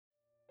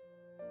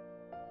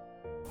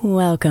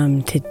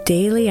Welcome to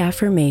Daily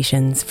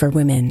Affirmations for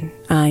Women.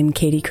 I'm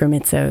Katie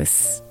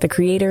Kremitzos, the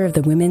creator of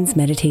the Women's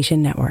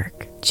Meditation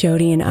Network.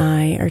 Jody and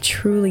I are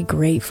truly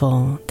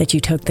grateful that you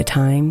took the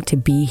time to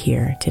be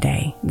here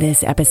today.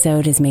 This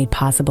episode is made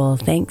possible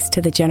thanks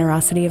to the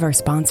generosity of our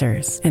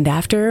sponsors. And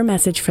after a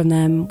message from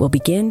them, we'll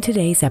begin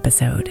today's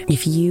episode.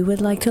 If you would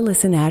like to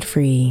listen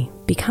ad-free,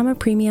 become a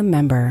premium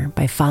member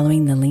by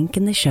following the link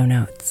in the show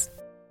notes.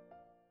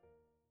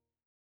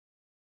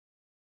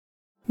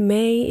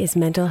 May is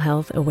Mental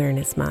Health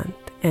Awareness Month,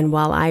 and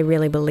while I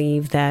really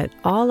believe that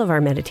all of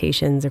our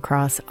meditations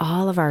across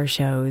all of our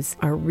shows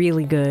are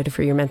really good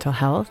for your mental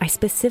health, I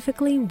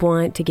specifically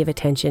want to give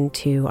attention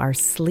to our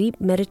Sleep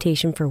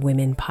Meditation for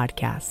Women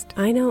podcast.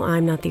 I know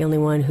I'm not the only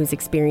one who's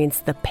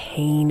experienced the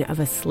pain of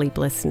a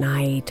sleepless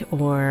night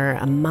or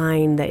a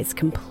mind that is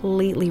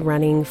completely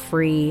running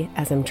free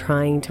as I'm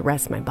trying to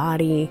rest my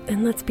body.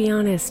 And let's be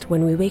honest,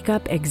 when we wake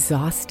up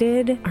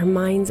exhausted, our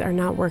minds are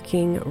not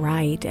working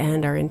right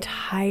and our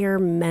entire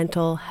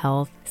mental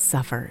health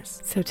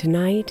suffers. So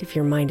tonight, if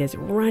your mind is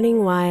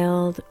running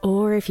wild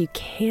or if you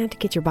can't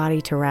get your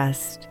body to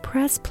rest,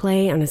 press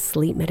play on a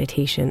sleep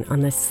meditation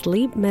on the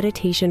Sleep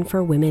Meditation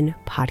for Women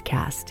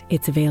podcast.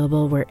 It's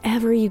available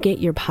wherever you get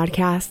your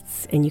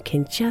podcasts, and you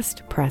can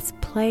just press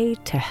play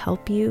to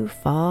help you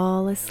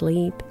fall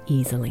asleep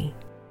easily.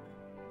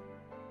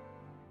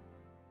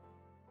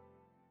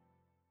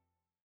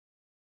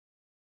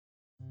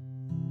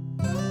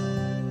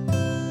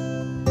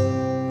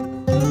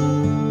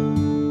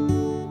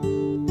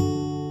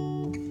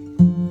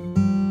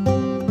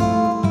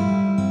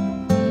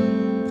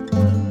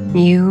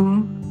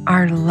 You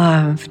are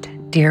loved,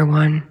 dear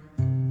one,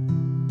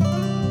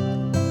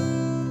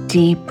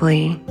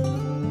 deeply,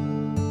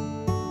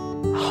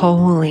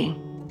 wholly,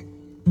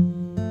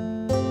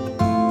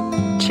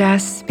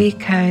 just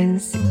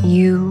because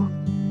you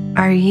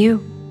are you.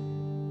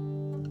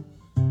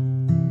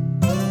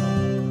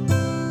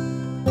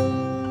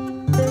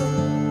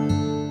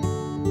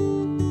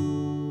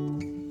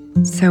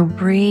 So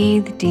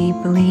breathe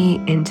deeply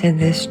into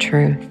this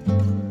truth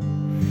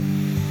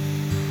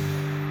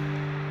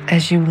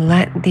as you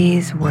let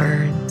these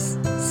words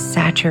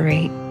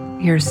saturate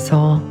your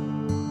soul.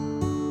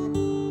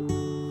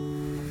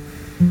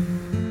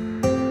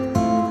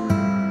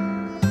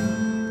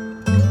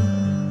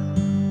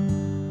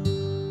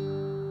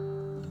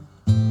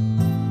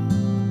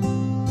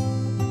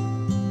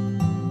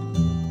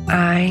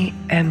 I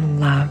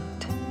am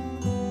loved.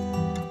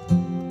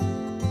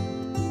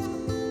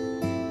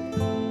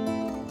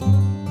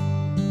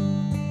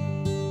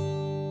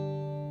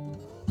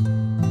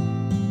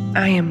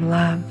 I am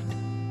loved.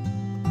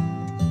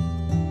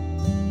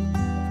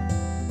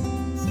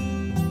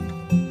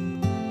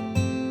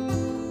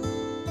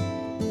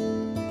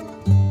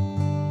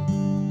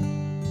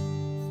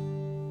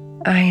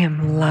 I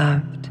am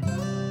loved.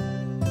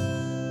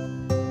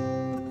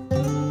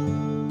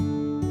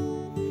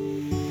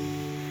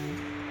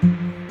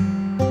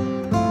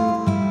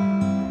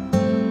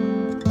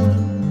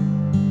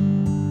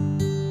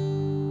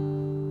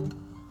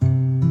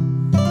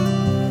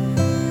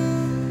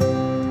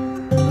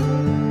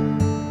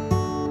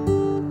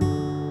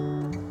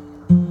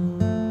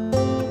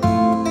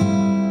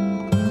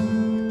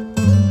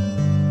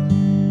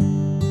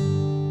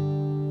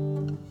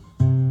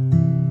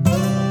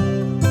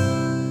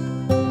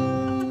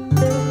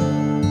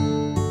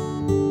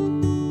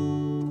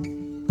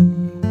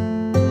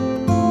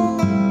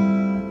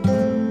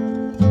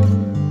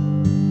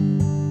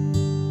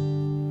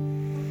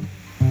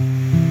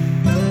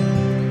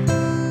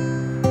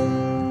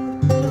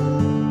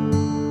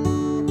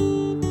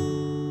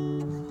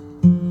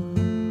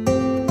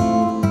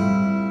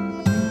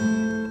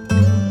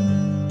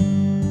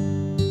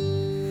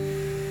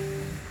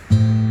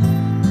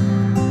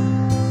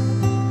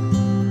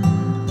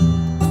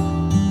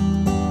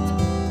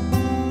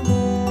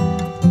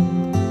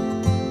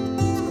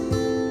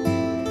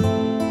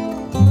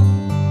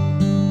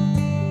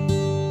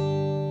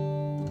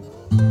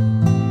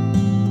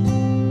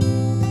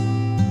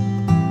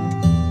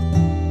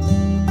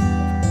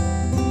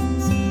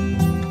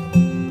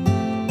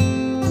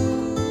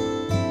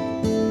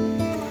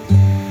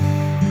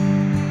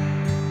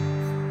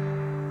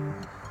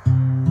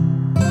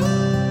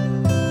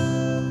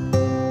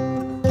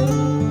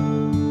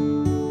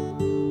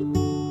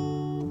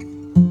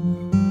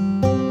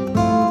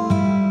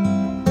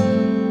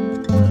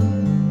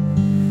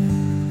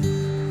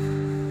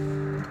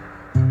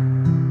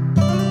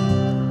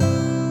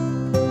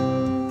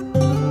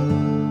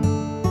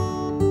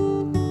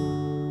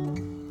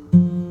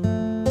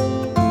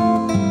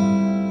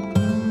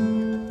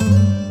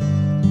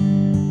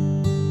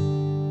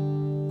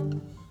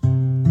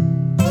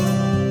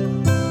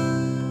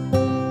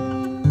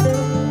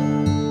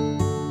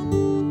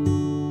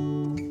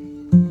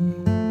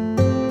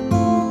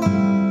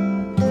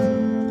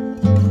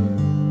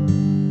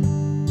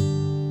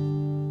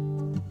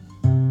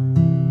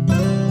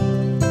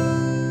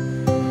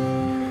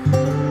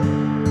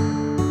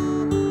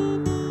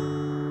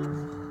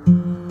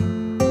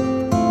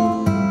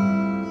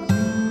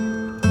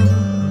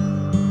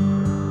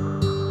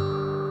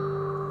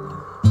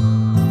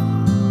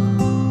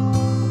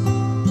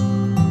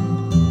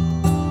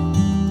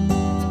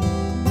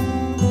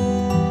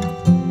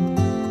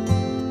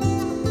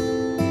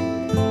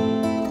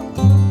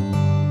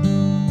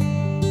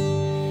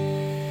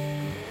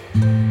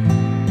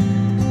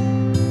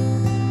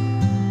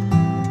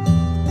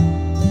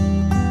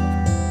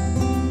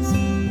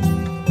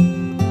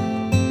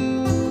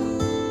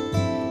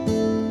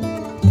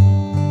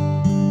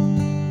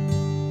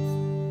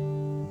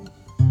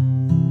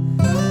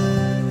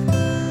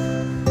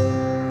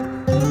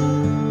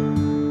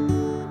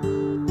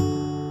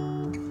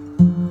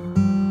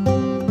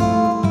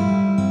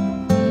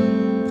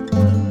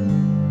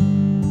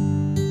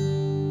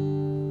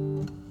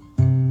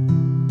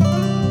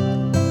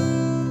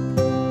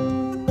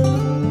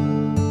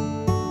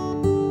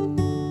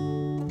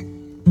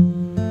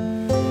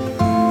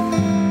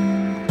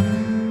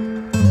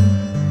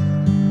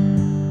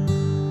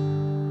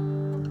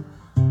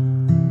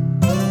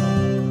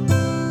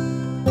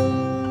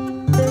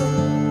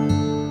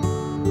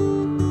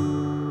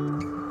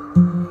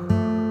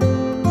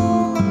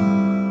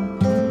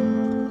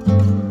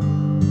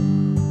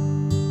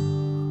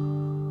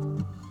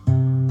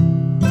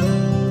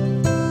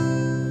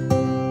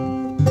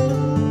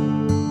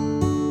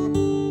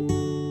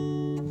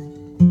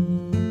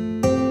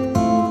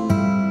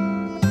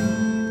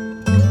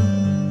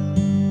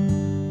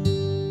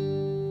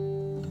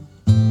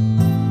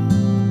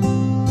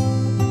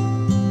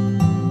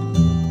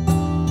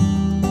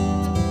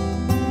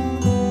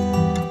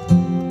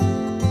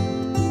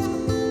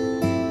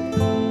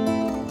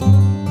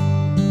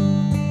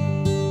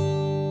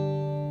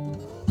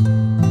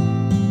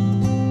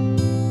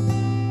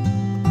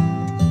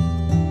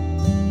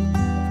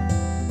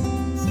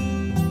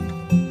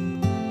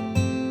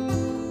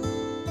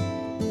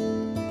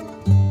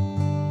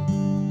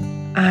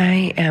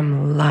 I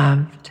am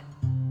loved.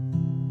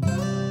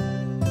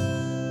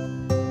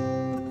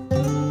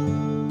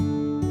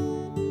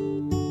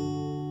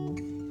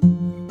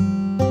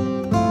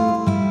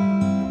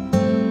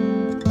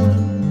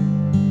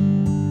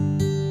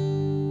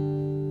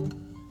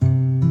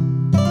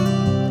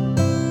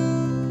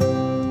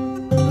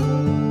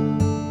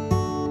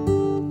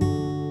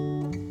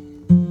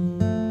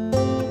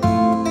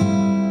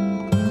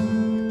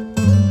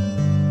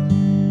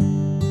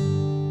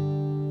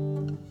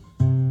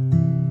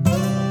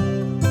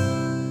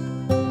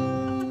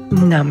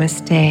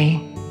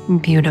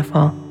 Namaste,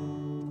 beautiful.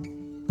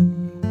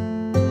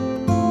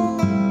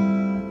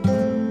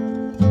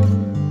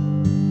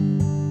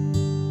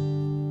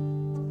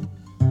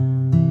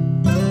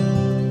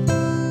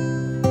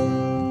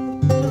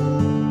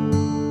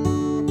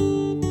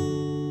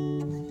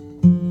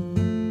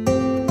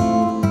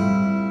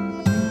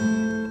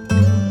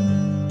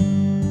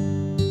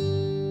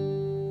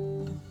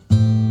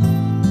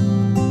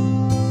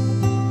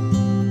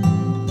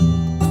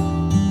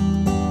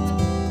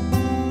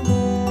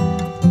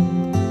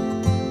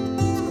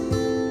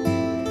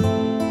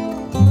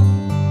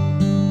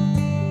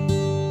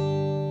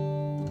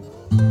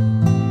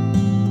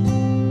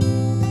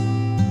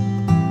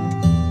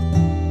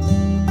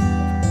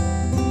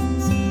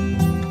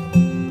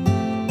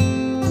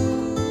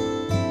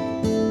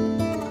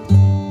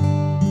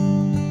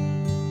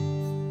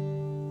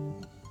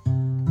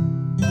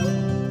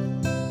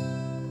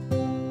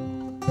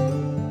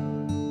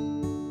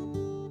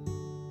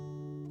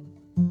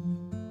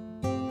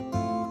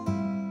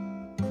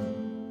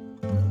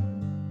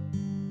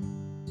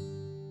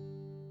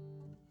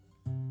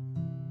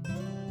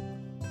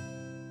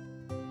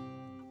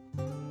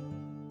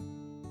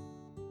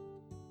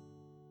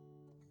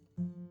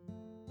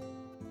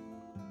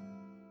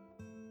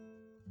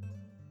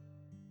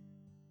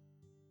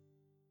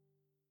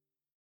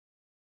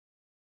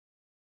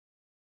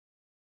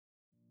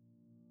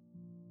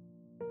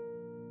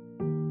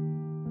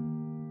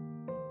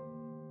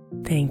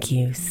 Thank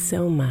you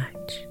so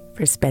much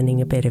for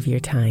spending a bit of your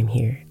time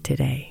here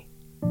today.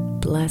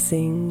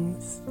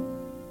 Blessings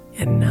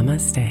and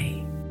namaste.